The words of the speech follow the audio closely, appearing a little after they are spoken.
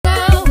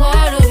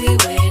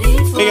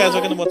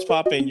What's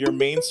Poppin', your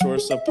main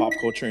source of pop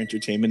culture,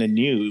 entertainment, and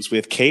news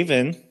with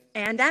Kaven.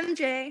 And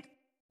MJ.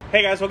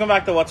 Hey guys, welcome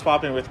back to What's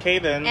Poppin' with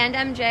Kaven. And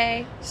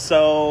MJ.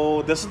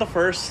 So, this is the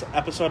first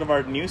episode of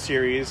our new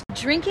series,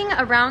 Drinking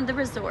Around the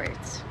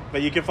Resort.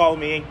 But you can follow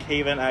me,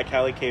 Kaven, at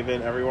Cali Kaven,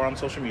 everywhere on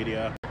social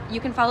media. You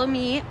can follow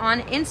me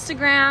on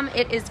Instagram.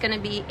 It is going to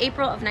be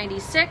April of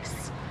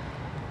 96.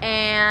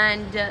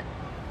 And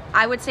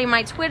I would say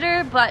my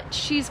Twitter, but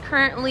she's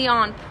currently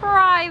on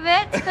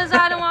private because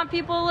I don't want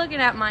people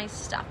looking at my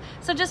stuff.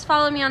 So just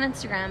follow me on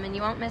Instagram and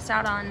you won't miss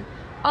out on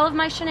all of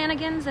my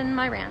shenanigans and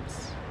my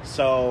rants.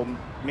 So,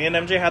 me and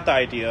MJ had the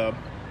idea,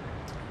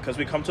 because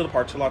we come to the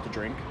parks a lot to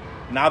drink,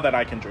 now that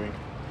I can drink.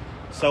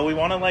 So we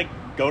want to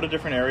go to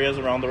different areas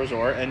around the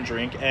resort and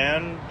drink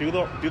and do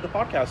the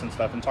podcast and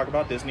stuff and talk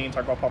about Disney and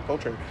talk about pop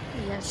culture.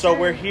 Yes, so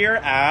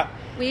sir.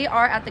 We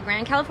are at the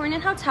Grand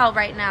Californian Hotel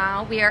right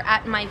now. We are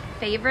at my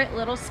favorite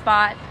little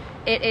spot.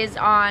 It is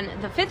on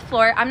the 5th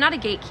floor. I'm not a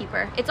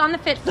gatekeeper. It's on the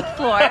 5th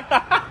floor.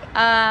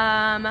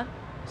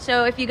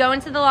 So if you go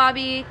into the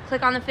lobby,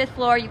 click on the 5th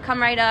floor, you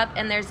come right up,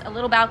 and there's a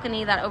little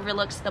balcony that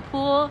overlooks the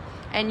pool,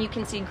 and you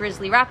can see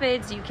Grizzly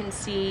Rapids, you can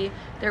see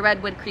the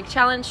Redwood Creek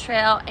Challenge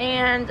Trail,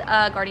 and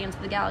Guardians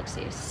of the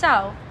Galaxy.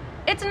 So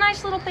it's a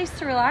nice little place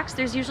to relax.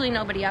 There's usually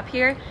nobody up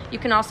here. You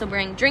can also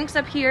bring drinks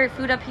up here,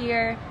 food up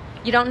here.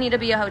 You don't need to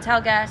be a hotel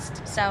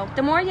guest. So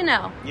the more you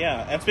know.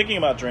 Yeah, and speaking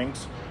about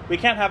drinks, we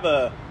can't have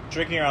a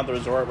drinking around the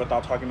resort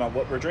without talking about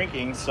what we're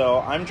drinking. So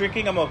I'm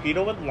drinking a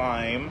mojito with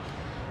lime.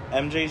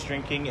 MJ's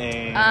drinking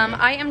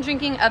I am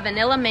drinking a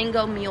vanilla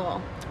mango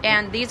mule.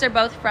 And these are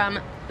both from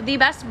the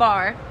best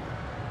bar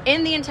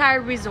in the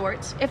entire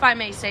resort, if I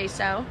may say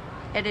so.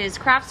 It is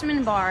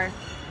Craftsman Bar.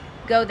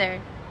 Go there.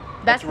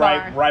 Best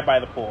bar. Right by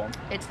the pool.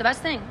 It's the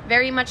best thing.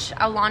 Very much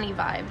Alani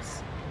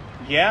vibes.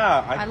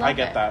 Yeah, I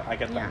get it. that. I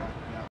get that. Yeah.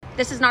 Yeah.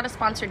 This is not a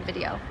sponsored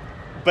video.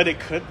 But it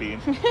could be.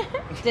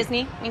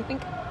 Disney, wink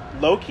wink.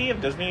 Low key, if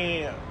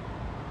Disney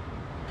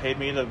paid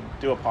me to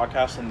do a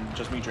podcast and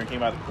just me drinking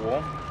by the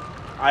pool,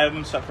 I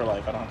am set for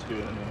life. I don't have to do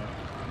it anymore.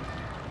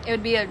 It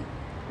would be a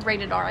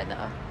rated R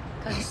though,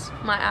 because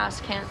my ass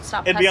can't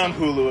stop. It'd be on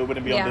cussing. Hulu. It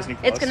wouldn't be on Disney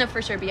Plus. It's gonna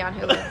for sure be on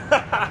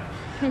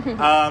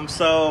Hulu.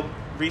 So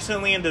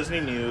recently in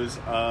Disney news,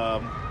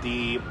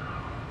 the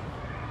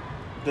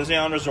Disney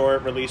Island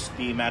Resort released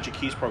the Magic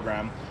Keys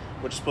program,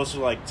 which is supposed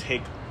to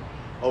take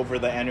over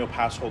the annual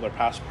pass holder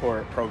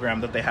passport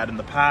program that they had in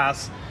the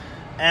past.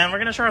 And we're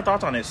gonna share our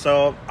thoughts on it.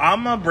 So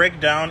I'm gonna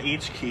break down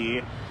each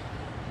key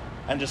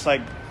and just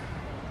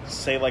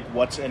say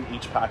what's in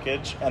each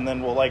package, and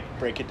then we'll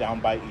break it down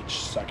by each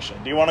section.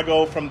 Do you want to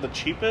go from the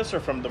cheapest or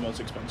from the most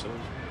expensive?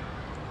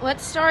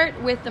 Let's start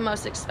with the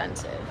most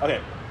expensive. Okay.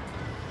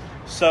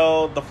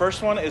 So the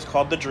first one is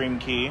called the Dream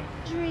Key.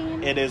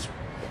 Dream. It is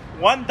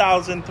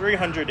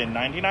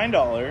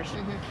 $1,399.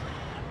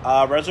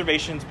 Mm-hmm.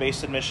 Reservations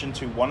based admission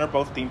to one or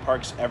both theme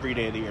parks every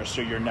day of the year, so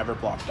you're never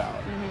blocked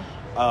out.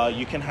 Mm-hmm.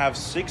 You can have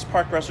 6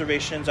 park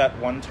reservations at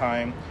one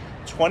time,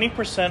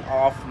 20%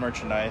 off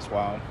merchandise.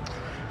 Wow.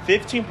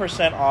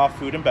 15% off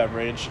food and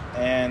beverage,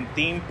 and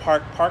theme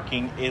park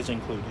parking is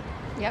included.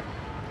 Yep.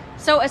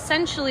 So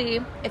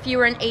essentially, if you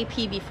were an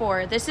AP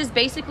before, this is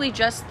basically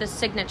just the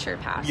signature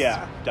pass.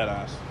 Yeah,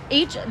 deadass.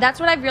 That's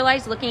what I've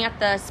realized looking at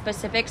the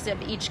specifics of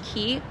each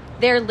key.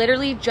 They're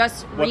literally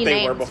just what renamed.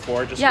 They were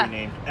before, just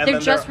renamed. And they're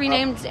just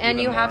renamed,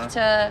 and you have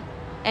to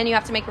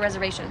make a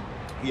reservation.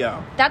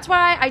 Yeah. That's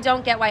why I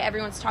don't get why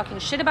everyone's talking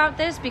shit about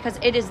this, because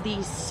it is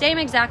the same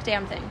exact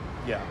damn thing.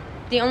 Yeah.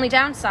 The only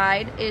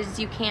downside is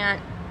you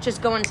can't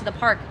just go into the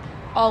park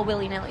all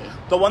willy-nilly.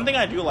 The one thing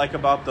I do like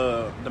about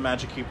the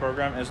Magic Key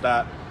program is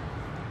that,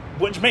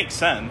 which makes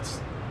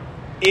sense,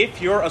 if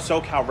you're a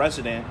SoCal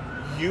resident,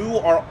 you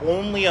are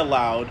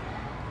allowed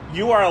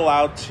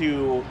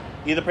to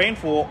either pay in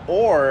full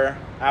or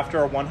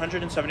after a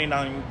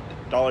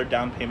 $179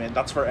 down payment.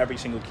 That's for every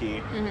single key.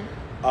 Mm-hmm.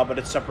 But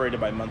it's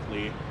separated by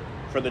monthly.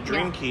 For the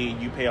Dream Key,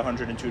 you pay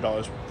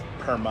 $102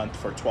 per month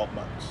for 12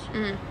 months.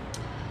 Mm-hmm.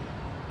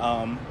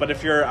 But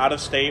if you're out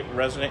of state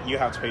resident, you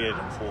have to pay it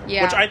in full,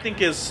 which I think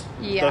is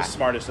the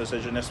smartest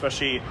decision,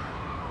 especially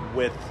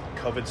with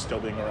COVID still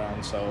being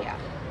around. So, yeah.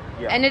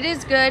 And it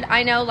is good.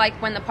 I know,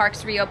 when the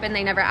parks reopen,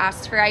 they never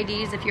asked for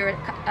IDs if you're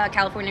a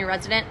California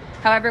resident.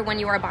 However, when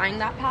you are buying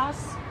that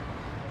pass,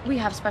 we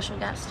have special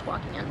guests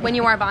walking in. When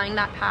you are buying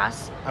that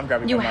pass, I'm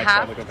grabbing you my mic so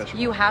I look official.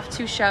 You have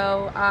to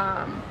show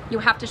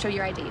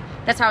your ID.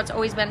 That's how it's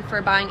always been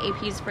for buying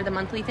APs for the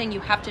monthly thing.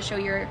 You have to show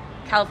your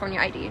California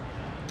ID.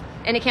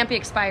 And it can't be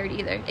expired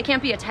either. It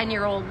can't be a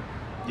 10-year-old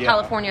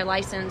California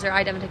license or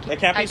identification. It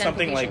can't be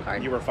something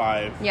card. You were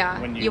 5. Yeah,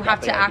 when you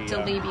have to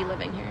actively be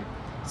living here.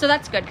 So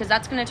that's good, because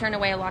that's going to turn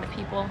away a lot of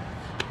people.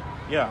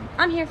 Yeah.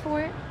 I'm here for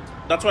it.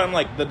 That's why I'm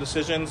the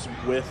decisions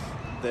with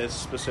this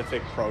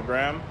specific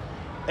program,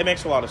 it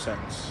makes a lot of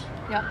sense.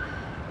 Yep.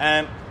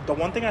 And the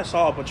one thing I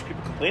saw a bunch of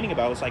people complaining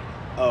about was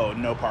oh,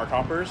 no park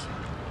hoppers?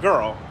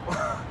 Girl.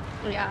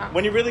 Yeah.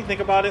 When you really think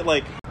about it,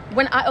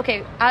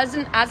 as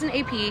an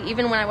AP,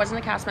 even when I wasn't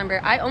a cast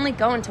member, I only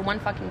go into one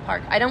fucking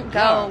park. I don't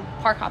go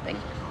park hopping.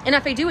 And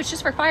if I do, it's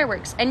just for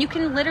fireworks. And you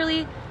can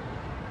literally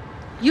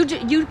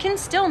You can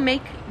still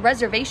make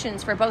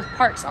reservations for both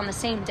parks on the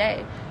same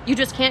day. You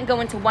just can't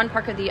go into one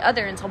park or the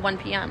other until 1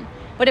 p.m.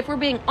 But if we're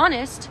being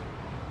honest,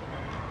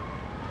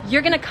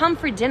 you're going to come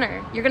for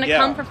dinner. You're going to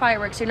come for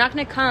fireworks. You're not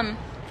going to come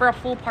for a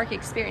full park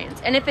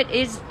experience. And if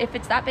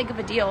it's that big of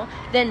a deal,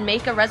 then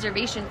make a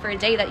reservation for a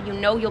day that you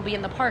know you'll be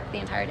in the park the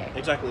entire day.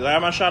 Exactly.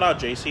 I'm gonna shout out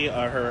JC,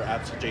 her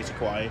at JC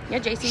Kauai. Yeah,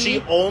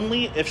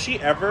 JC. If she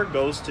ever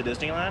goes to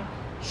Disneyland,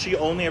 she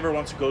only ever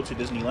wants to go to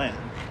Disneyland.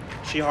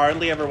 She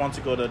hardly ever wants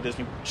to go to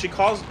Disney. She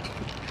calls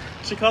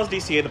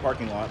DCA the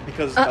parking lot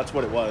because that's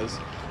what it was.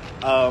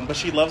 But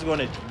she loves going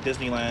to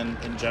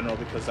Disneyland in general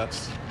because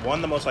that's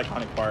the most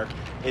iconic park.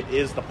 It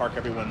is the park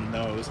everyone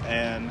knows,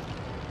 and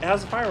it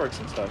has the fireworks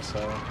and stuff.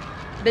 So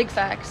big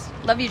facts.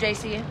 Love you,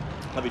 JC.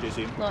 Love you,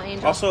 JC. Little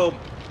angel. Also,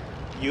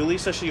 Yuli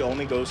says she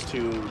only goes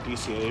to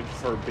DCA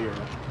for beer.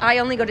 I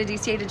only go to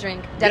DCA to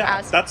drink. Dead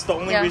ass. That's the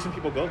only reason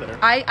people go there.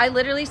 I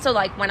literally, so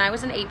like when I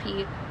was in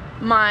AP,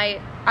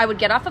 I would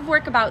get off of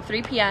work about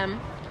 3 p.m.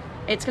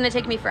 It's going to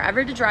take me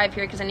forever to drive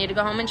here because I need to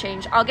go home and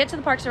change. I'll get to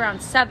the parks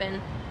around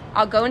 7.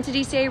 I'll go into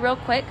DCA real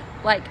quick,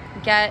 like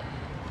get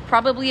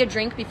probably a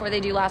drink before they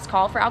do last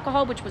call for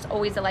alcohol, which was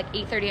always at like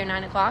 8:30 or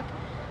 9 o'clock.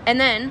 And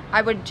then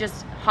I would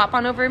just hop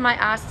on over my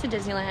ass to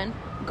Disneyland,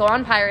 go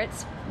on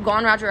Pirates, go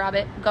on Roger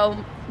Rabbit,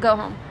 go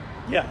home.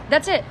 Yeah.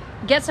 That's it.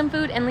 Get some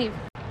food and leave.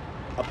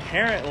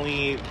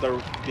 Apparently,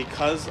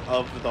 because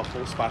of the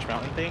whole Splash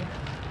Mountain thing,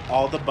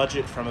 all the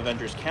budget from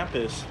Avengers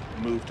Campus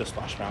moved to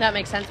Splash Mountain. That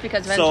makes sense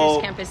because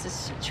Avengers Campus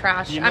is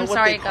trash. I'm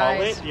sorry,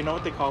 guys. You know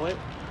what they call it?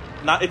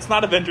 It's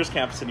not Avengers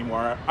Campus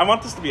anymore. I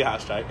want this to be a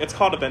hashtag. It's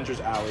called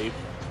Avengers Alley.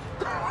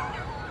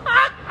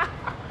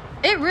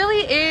 It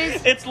really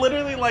is. It's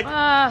literally like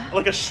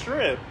a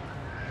strip.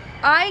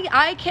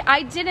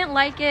 I didn't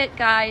like it,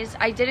 guys.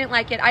 I didn't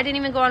like it. I didn't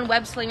even go on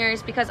Web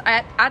Slingers because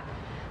I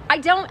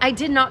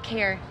did not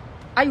care.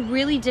 I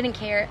really didn't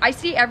care. I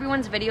see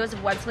everyone's videos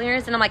of Web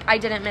Slingers and I'm like, I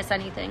didn't miss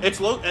anything. It's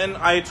low, and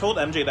I told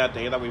MJ that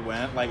day that we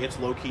went, like, it's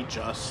low key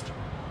just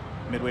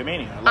Midway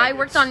Mania. Like, I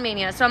worked on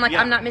Mania, so I'm like,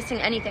 I'm not missing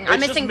anything. I'm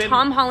missing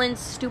Tom Holland's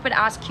stupid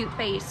ass cute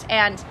face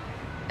and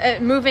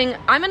moving.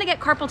 I'm gonna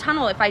get carpal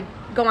tunnel if I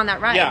go on that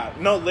ride. Yeah,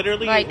 no,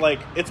 literally, like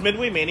it's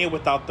Midway Mania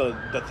without the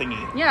thingy.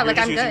 Yeah, like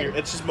I'm good.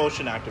 It's just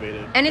motion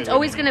activated. And it's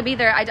always gonna be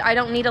there. I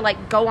don't need to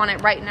like go on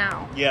it right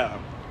now. Yeah.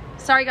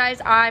 Sorry guys,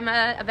 I'm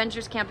a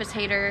Avengers Campus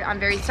hater. I'm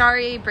very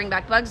sorry. Bring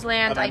back Bugs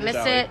Land. I miss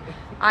it.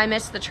 I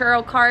miss the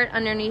churro cart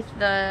underneath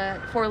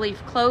the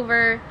 4-leaf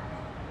clover.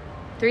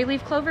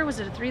 3-leaf clover? Was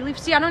it a 3-leaf?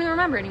 See, I don't even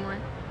remember anymore.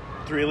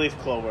 3-leaf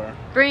clover.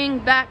 Bring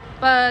back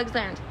Bugs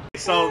Land.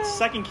 So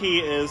second key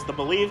is the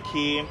Believe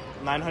key,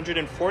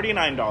 $949.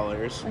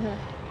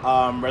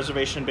 Mm-hmm.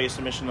 Reservation-based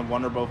admission of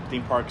one or both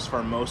theme parks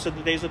for most of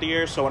the days of the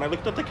year. So when I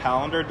looked at the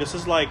calendar, this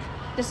is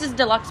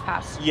deluxe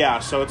pass. Yeah,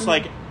 so it's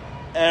like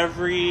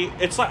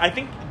I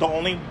think the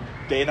only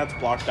day that's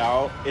blocked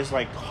out is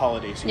like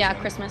holiday season. Yeah,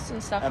 Christmas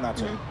and stuff. And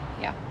that's it.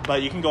 Yeah.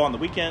 But you can go on the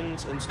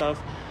weekends and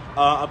stuff.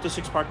 Up to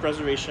 6 park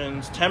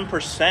reservations,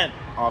 10%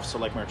 off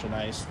select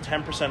merchandise,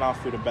 10% off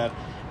food and bev,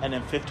 and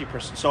then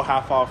 50%, so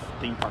half off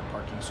theme park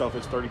parking. So if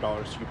it's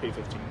 $30, you pay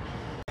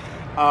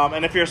 $15.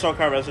 And if you're a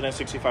SoCal resident,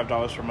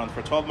 $65 per month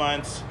for 12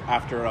 months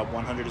after a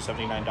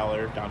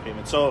 $179 down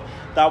payment. So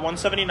that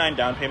 $179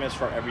 down payment is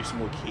for every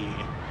single key,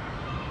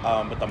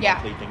 but the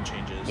monthly thing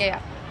changes.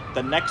 Yeah.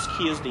 The next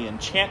key is the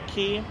Enchant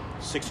key,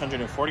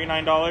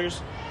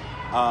 $649.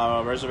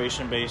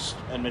 Reservation-based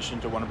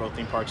admission to one or both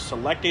theme parks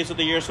select days of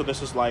the year. So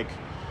this is like,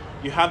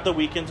 you have the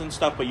weekends and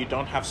stuff, but you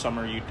don't have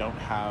summer, you don't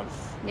have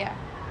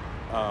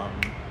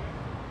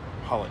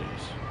holidays.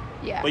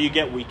 Yeah. But you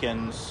get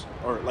weekends,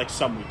 or like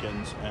some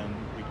weekends and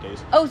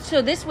weekdays. Oh,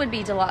 so this would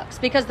be deluxe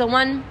because the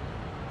one.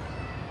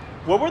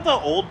 What were the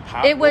old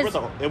packs? It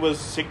was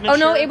Signature. Oh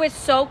no, it was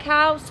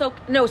SoCal.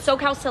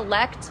 SoCal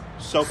Select.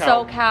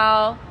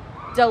 SoCal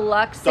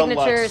Deluxe,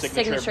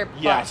 Signature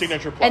Plus. Yeah,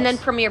 Signature Plus. And then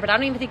Premier, but I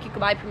don't even think you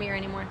could buy Premier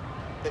anymore.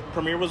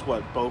 Premier was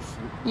what? Both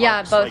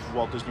parks, both. Like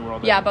Walt Disney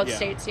World? Yeah, both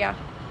states, yeah.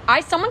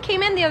 Someone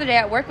came in the other day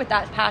at work with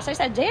that pass. I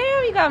said,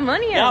 damn, you got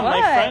money or what?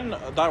 Yeah, my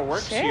friend that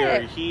works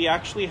here, he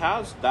actually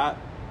has that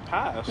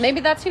pass. Maybe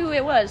that's who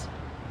it was.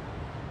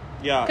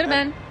 Yeah. Could have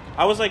been.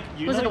 I was like,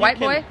 was it a white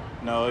boy?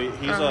 No,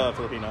 he's a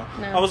Filipino.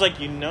 No. I was like,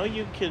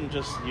 you can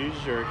just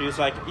use your... He was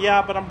like,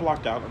 yeah, but I'm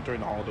blocked out during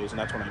the holidays, and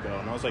that's when I go.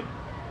 And I was like...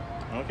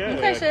 Okay,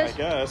 I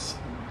guess.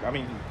 I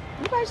mean,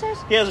 you guys,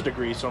 sis. He has a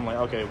degree, so I'm like,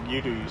 okay,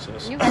 you do use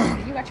this. You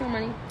got your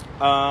money.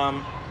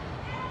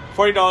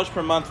 $40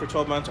 per month for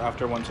 12 months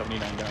after $179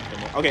 down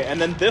payment. Okay, and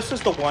then this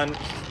is the one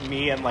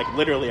me and like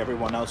literally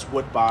everyone else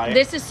would buy.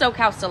 This is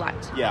SoCal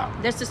Select. Yeah.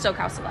 This is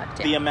SoCal Select.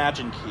 Yeah. The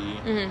Imagine key.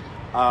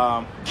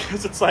 Mm-hmm.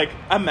 Because it's like,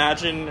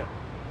 imagine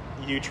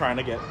you trying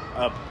to get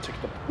up to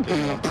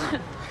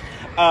the.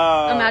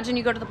 Imagine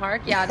you go to the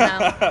park. Yeah,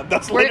 no.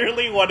 That's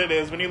literally what it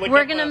is. When you look,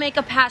 we're gonna make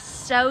a pass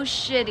so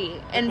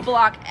shitty and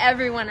block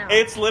everyone else.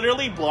 It's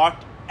literally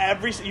blocked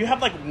you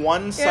have like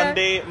one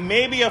Sunday,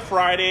 maybe a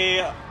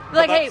Friday,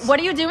 Like, hey, what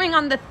are you doing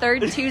on the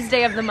third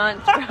Tuesday of the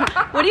month?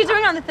 What are you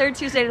doing on the third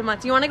Tuesday of the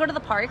month? Do you want to go to the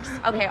parks?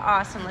 Okay,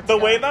 awesome. Let's go.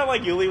 The way that,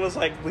 like, Yuli was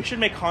like, we should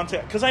make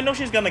content. Because I know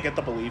she's going to get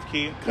the Believe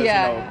key. Because,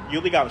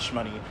 Yuli got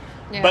shmoney.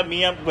 Yeah. But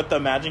me with the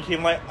Imagine key,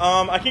 I'm like,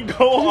 I can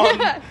go on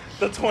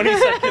the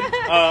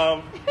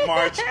 22nd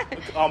March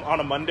on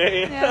a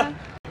Monday. Yeah.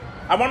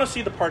 I want to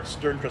see the parks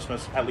during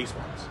Christmas at least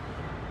once.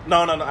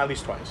 No, at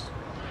least twice.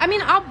 I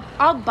mean,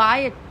 I'll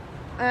buy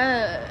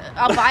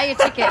a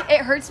ticket.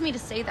 It hurts me to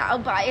say that. I'll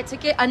buy a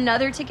ticket.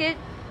 Another ticket.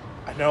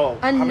 I know.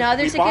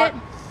 Another ticket.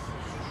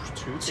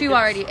 Two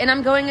already. And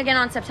I'm going again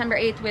on September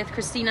 8th with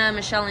Christina,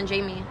 Michelle, and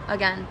Jamie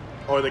again.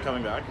 Oh, are they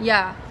coming back?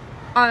 Yeah.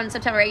 On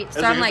September 8th.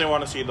 So I'm like, they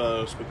want to see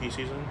the spooky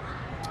season?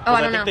 Oh,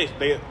 I don't know.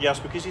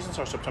 Spooky season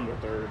starts September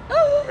 3rd,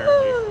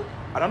 apparently.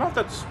 I don't know if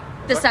that's...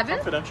 The 7th?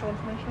 Confidential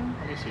information?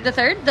 Let me see. The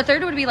 3rd? The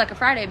 3rd would be like a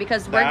Friday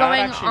because we're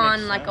going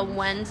on like a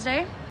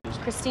Wednesday.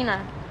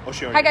 Christina. Oh,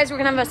 sure. Hi, guys. We're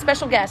going to have a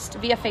special guest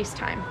via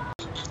FaceTime.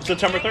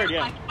 September 3rd,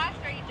 yeah.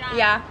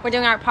 Yeah, we're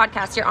doing our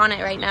podcast. You're on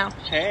it right now.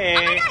 Hey.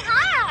 Oh my God,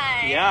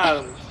 hi.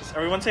 Yeah.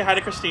 Everyone say hi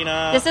to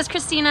Christina. This is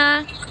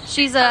Christina.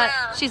 She's a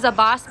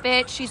boss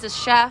bitch. She's a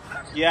chef.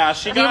 Yeah,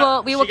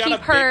 we will keep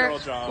her.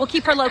 We'll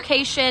keep her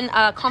location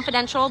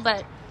confidential,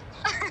 but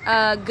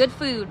good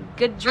food,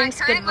 good drinks,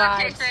 good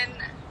vibes. Location,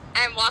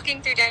 I'm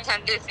walking through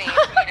downtown Disney to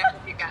meet up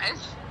with you guys.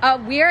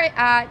 We're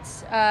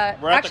at.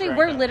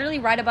 We're literally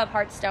right above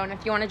Hearthstone.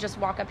 If you want to just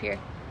walk up here.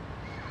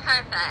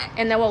 Perfect.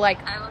 And then we'll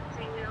like. I will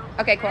see you.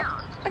 Okay, cool.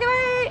 Around. Okay,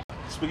 bye.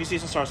 Spooky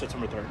season starts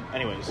September 3rd.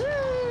 Anyways.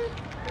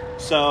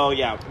 So,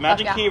 yeah.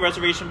 Imagine Key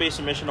reservation-based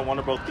admission to one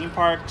or both theme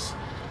parks.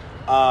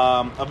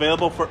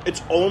 Available for...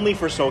 It's only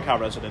for SoCal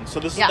residents. So,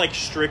 this is, like,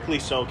 strictly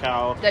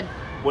SoCal. Good.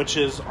 Which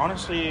is,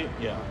 honestly,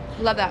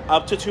 Love that.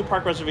 Up to 2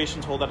 park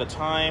reservations hold at a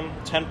time.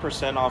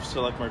 10% off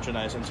select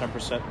merchandise and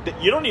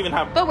 10%... You don't even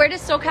have... But where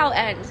does SoCal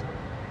end?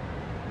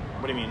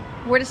 What do you mean?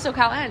 Where does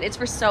SoCal end? It's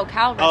for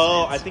SoCal residents.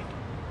 Oh, I think...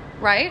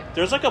 Right?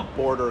 There's, like, a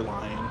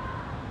borderline.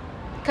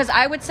 Because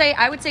I would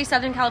say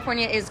Southern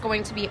California is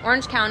going to be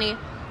Orange County,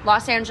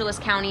 Los Angeles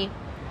County,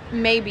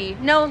 maybe.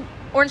 No,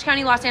 Orange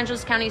County, Los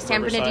Angeles County,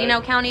 San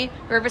Bernardino County,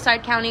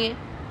 Riverside County,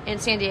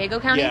 and San Diego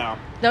County. Yeah.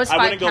 Those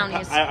 5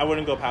 counties. I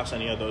wouldn't go past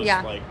any of those.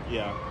 Yeah. Like,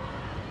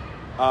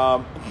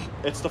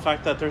 it's the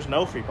fact that there's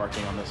no free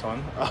parking on this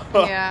one.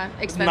 Yeah,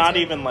 expensive. Not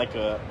even like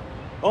a...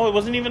 Oh, it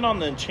wasn't even on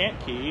the Enchant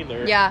Key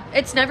either. Yeah,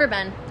 it's never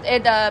been.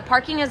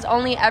 Parking has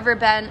only ever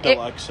been...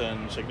 Deluxe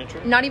and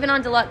Signature? Not even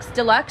on Deluxe.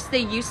 Deluxe,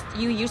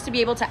 you used to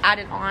be able to add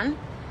it on,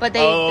 but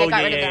they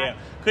got rid of that. Yeah.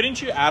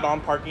 Couldn't you add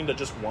on parking to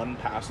just one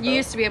pass, though? You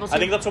used to be able to. I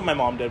think that's what my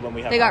mom did when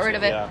we had They passes, got rid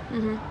of it. Yeah,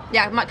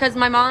 Yeah, because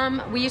my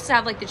mom, we used to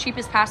have like the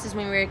cheapest passes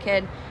when we were a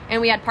kid,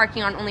 and we had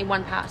parking on only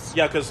one pass.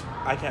 Yeah, because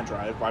I can't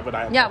drive. Why would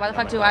I? Yeah, why the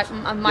fuck do I?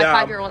 My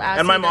 5-year-old asked.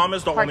 And my mom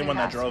is the only one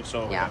that drove,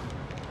 so. Yeah.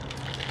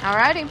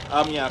 Alrighty.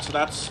 So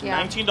that's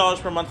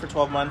 $19 per month for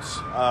 12 months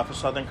for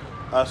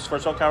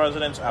SoCal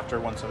residents after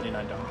 $179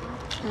 down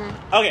payment.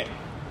 Okay,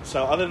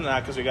 so other than that,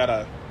 because we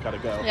gotta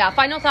go. Yeah.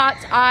 Final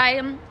thoughts.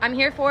 I'm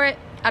here for it.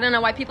 I don't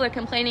know why people are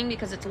complaining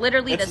because it's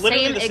literally the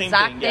same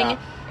exact thing. Yeah.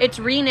 It's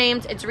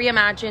renamed, it's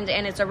reimagined,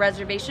 and it's a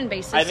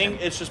reservation-based system. I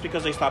think it's just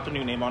because they slapped a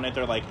new name on it.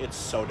 They're like, it's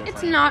so different.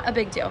 It's not a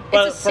big deal.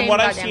 But it's the from same what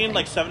I've goddamn seen, thing.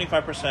 like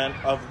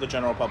 75% of the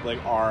general public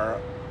are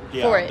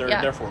for it.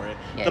 They're for it.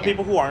 Yeah, the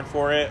people who aren't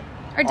for it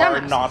are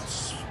not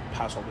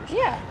pass holders.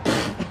 Yeah.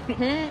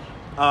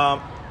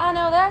 I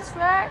know that's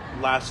right.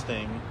 Last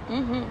thing.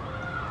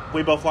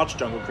 We both watched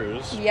Jungle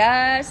Cruise.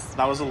 Yes.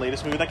 That was the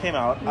latest movie that came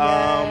out.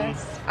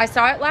 Yes. I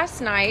saw it last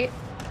night.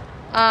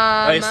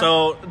 Okay,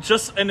 so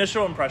just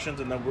initial impressions,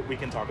 and then we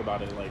can talk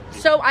about it.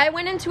 So I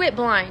went into it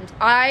blind.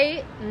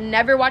 I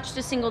never watched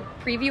a single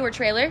preview or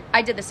trailer.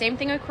 I did the same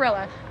thing with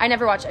Cruella. I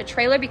never watched a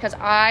trailer because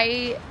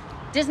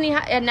Disney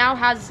now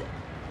has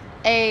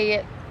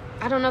I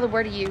don't know the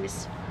word to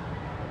use,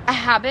 a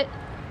habit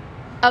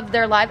of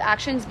their live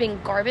actions being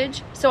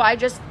garbage. So I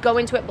just go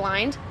into it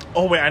blind.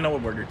 Oh wait, I know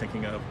what word you're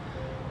thinking of.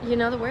 You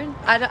know the word?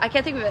 I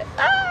can't think of it.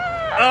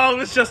 Oh,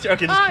 it's just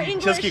okay.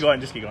 Just keep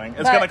going. It's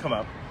gonna come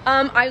up.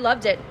 I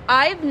loved it.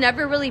 I've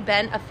never really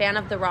been a fan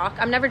of The Rock.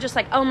 I'm never just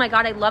like, oh my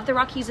god, I love The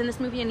Rock. He's in this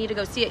movie. I need to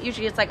go see it.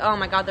 Usually it's like, oh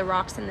my god, The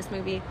Rock's in this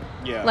movie.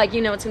 Yeah. Like,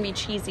 it's gonna be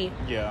cheesy.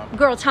 Yeah.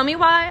 Girl, tell me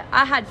why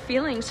I had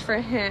feelings for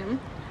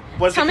him.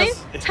 Tell me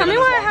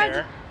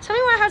why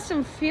I had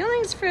some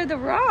feelings for The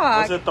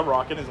Rock. Was it The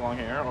Rock and his long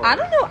hair? Or? I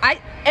don't know.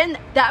 And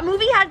that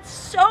movie had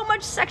so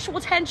much sexual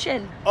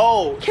tension.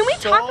 Oh, can we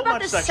talk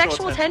about the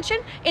sexual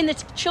tension in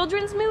this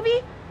children's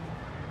movie?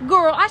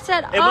 Girl, I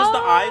said, it was the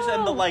eyes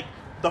and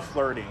the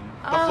flirting.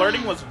 The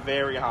flirting was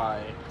very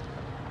high.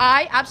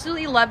 I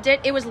absolutely loved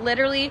it. It was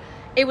literally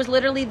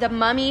The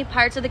Mummy,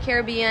 Pirates of the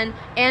Caribbean,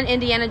 and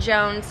Indiana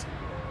Jones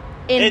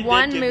in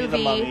one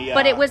movie, Mummy, yeah.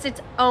 But it was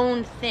its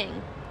own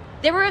thing.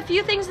 There were a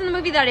few things in the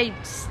movie that I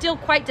still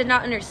quite did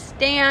not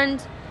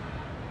understand.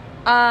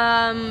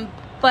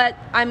 But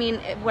I mean,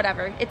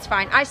 whatever. It's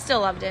fine. I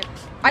still loved it.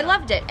 I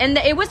loved it, and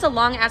it was a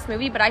long ass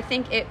movie, but I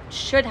think it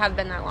should have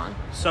been that long.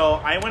 So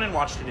I went and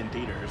watched it in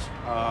theaters.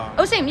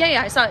 Oh, same.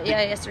 Yeah. I saw it.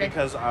 Yeah, yesterday.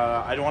 Because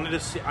I wanted to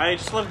see. I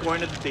just love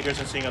going to the theaters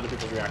and seeing other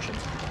people's reactions.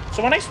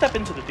 So when I step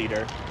into the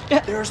theater,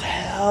 there's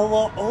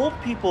hella old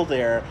people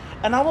there,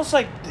 and I was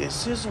like,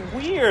 "This is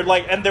weird."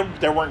 Like, and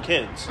there weren't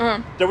kids.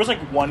 There was like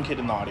one kid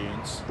in the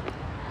audience.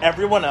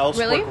 Everyone else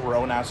Really? were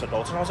grown ass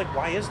adults, and I was like,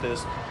 "Why is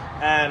this?"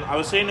 And I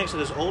was sitting next to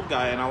this old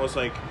guy, and I was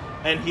like,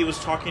 and he was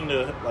talking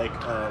to like,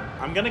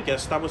 I'm gonna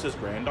guess that was his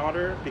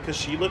granddaughter because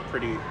she looked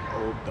pretty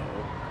old though.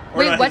 Or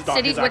Wait, not, what his da-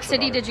 city? his What actual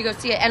city daughter. did you go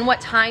see it, and what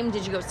time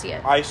did you go see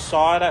it? I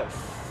saw it at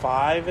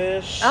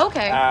 5-ish.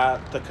 Okay. At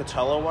the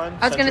Catella one.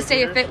 I was gonna Central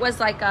say if Theaters. it was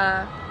like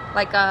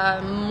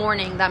a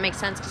morning, that makes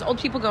sense because old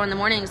people go in the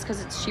mornings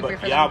because it's cheaper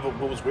for yeah, them.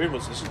 but what was weird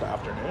was this is the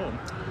afternoon.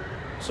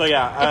 So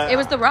yeah, It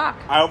was The Rock.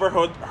 I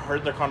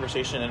overheard their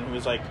conversation, and he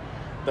was like,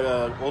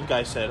 the old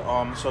guy said, "Oh,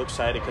 I'm so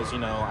excited because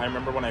I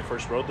remember when I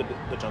first rode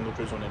the Jungle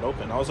Cruise when it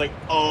opened. I was like,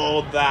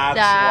 oh, that's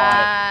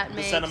That why the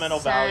makes sentimental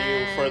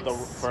value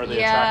for the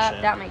yeah,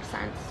 attraction. that makes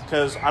sense.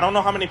 Because I don't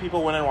know how many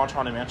people went and watched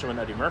Haunted Mansion with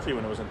Eddie Murphy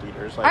when it was in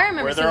theaters. Like, I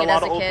remember were there seeing a it lot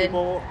as of a old kid.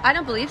 people? I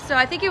don't believe so.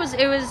 I think it was.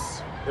 It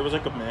was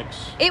like a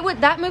mix.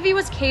 That movie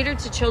was catered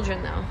to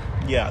children though.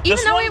 Yeah, Even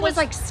this though one it was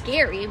like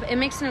scary, it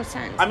makes no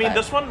sense. I mean, but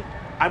this one,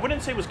 I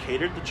wouldn't say was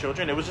catered to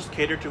children. It was just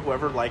catered to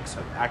whoever likes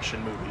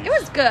action movies. It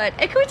was good.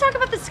 And can we talk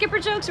about the Skipper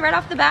jokes right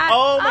off the bat?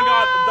 Oh my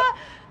God,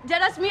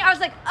 Deadass me. I was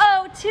like,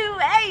 oh,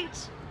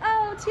 2H.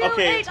 Oh, 2H.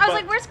 Okay, I was but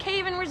like, where's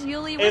Caven? Where's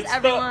Yuli? Where's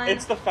everyone?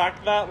 It's the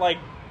fact that, like,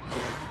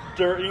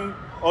 during...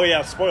 Oh,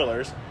 yeah,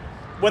 spoilers.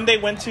 When they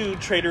went to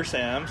Trader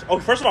Sam's... Oh,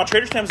 first of all,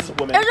 Trader Sam's is a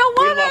woman. There's a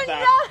woman, We love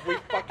that. yes! We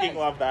fucking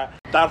love that.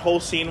 That whole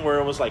scene where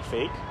it was, like,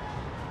 fake.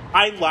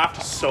 I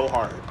laughed so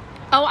hard.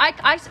 Oh,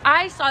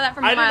 I saw that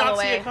from a I did mile not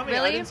away. see it coming.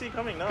 Really? I didn't see it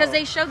coming, no. Because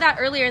they showed that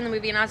earlier in the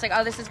movie, and I was like,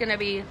 oh, this is going to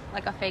be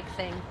like a fake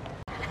thing.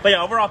 But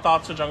yeah, overall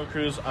thoughts of Jungle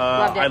Cruise.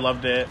 Loved it. I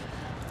loved it.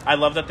 I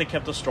love that they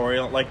kept the story,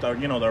 like, the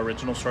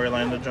original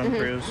storyline of the Jungle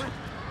Cruise.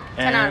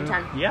 10 out of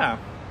 10. Yeah.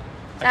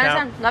 10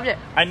 out of 10. Loved it.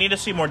 I need to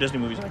see more Disney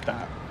movies like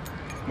that.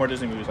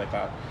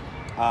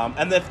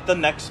 And the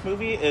next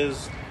movie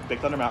is Big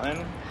Thunder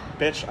Mountain.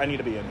 Bitch, I need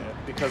to be in it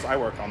because I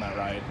worked on that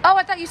ride. Oh,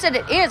 I thought you said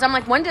it is. I'm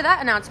like, when did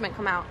that announcement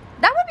come out?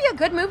 That would be a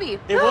good movie.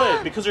 It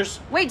would, because there's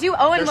Wait, do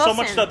Owen there's Wilson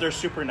so much stuff. There's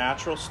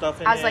supernatural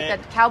stuff in as it. like a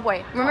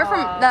cowboy. Remember from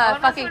Owen the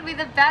Wilson fucking would be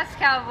the best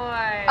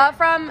cowboy.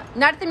 from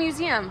Night at the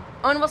Museum.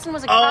 Owen Wilson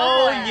was a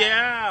Oh cowboy.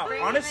 yeah,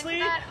 Bring him honestly,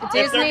 into that. if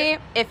they're- Disney,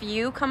 if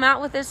you come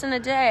out with this in a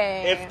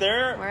day, If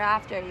they're- we're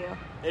after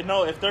you.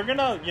 No, if they're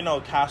gonna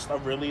cast a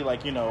really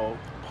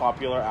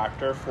popular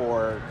actor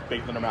for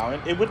Big Thunder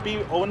Mountain, it would be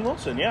Owen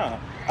Wilson. Yeah,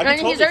 I mean,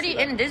 he's totally already see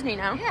that. in Disney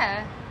now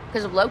Yeah.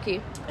 because of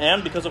Loki.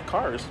 and because of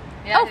Cars.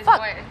 Yeah, Oh his fuck!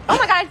 voice. Oh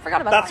my god, I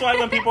forgot about That's that. why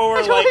when people were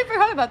I totally like,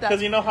 forgot about that.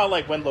 because you know how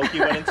when Loki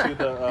went into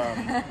the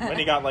when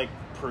he got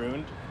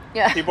pruned,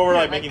 Yeah. people were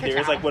Like, making good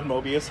theories job. would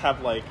Mobius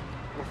have a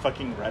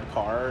fucking red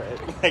car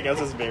as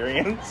his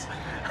variants.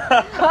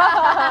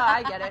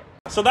 I get it.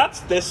 So that's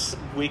this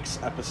week's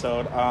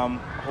episode.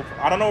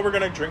 I don't know what we're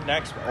gonna drink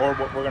next or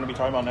what we're gonna be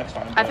talking about next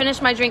time. I but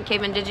finished my drink,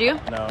 Caven. Did you?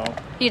 No,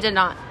 You did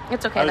not.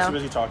 It's okay I was though. too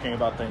busy talking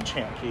about the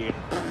enchant key.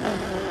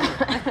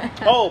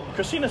 Oh,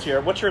 Christina's here.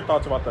 What's your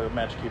thoughts about the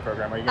Magic Key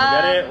program? Are you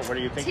gonna get it? What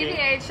are you thinking?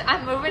 TBH,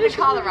 I'm moving to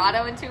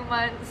Colorado in 2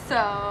 months, so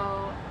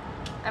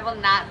I will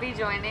not be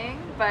joining,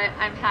 but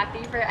I'm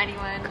happy for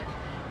anyone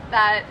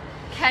that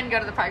can go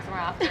to the parks more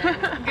often.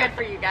 Good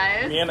for you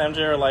guys. Me and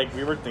MJ are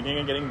we were thinking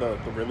of getting the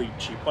really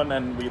cheap one,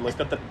 and we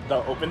looked at the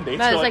open dates.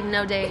 That we're is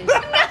no days.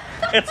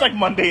 it's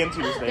Monday and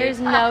Tuesday. There's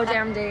no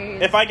damn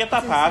days. If I get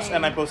that It's pass insane.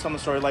 and I post on the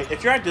story,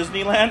 if you're at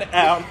Disneyland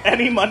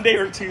any Monday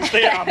or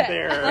Tuesday, I'm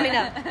there. Let me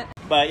know.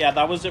 But yeah,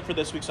 that was it for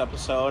this week's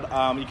episode.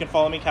 You can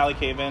follow me, Callie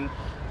Caven,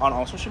 on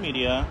all social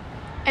media.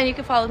 And you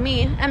can follow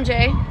me,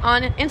 MJ,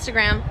 on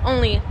Instagram,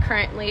 only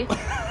currently.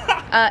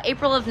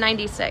 April of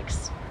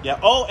 96. Yeah.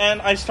 Oh,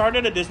 and I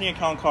started a Disney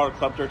account called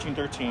Club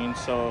 1313,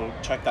 so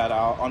check that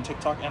out on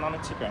TikTok and on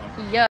Instagram.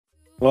 Yeah.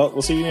 Well,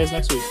 we'll see you guys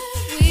next week.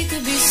 We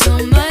could be so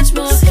much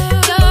more.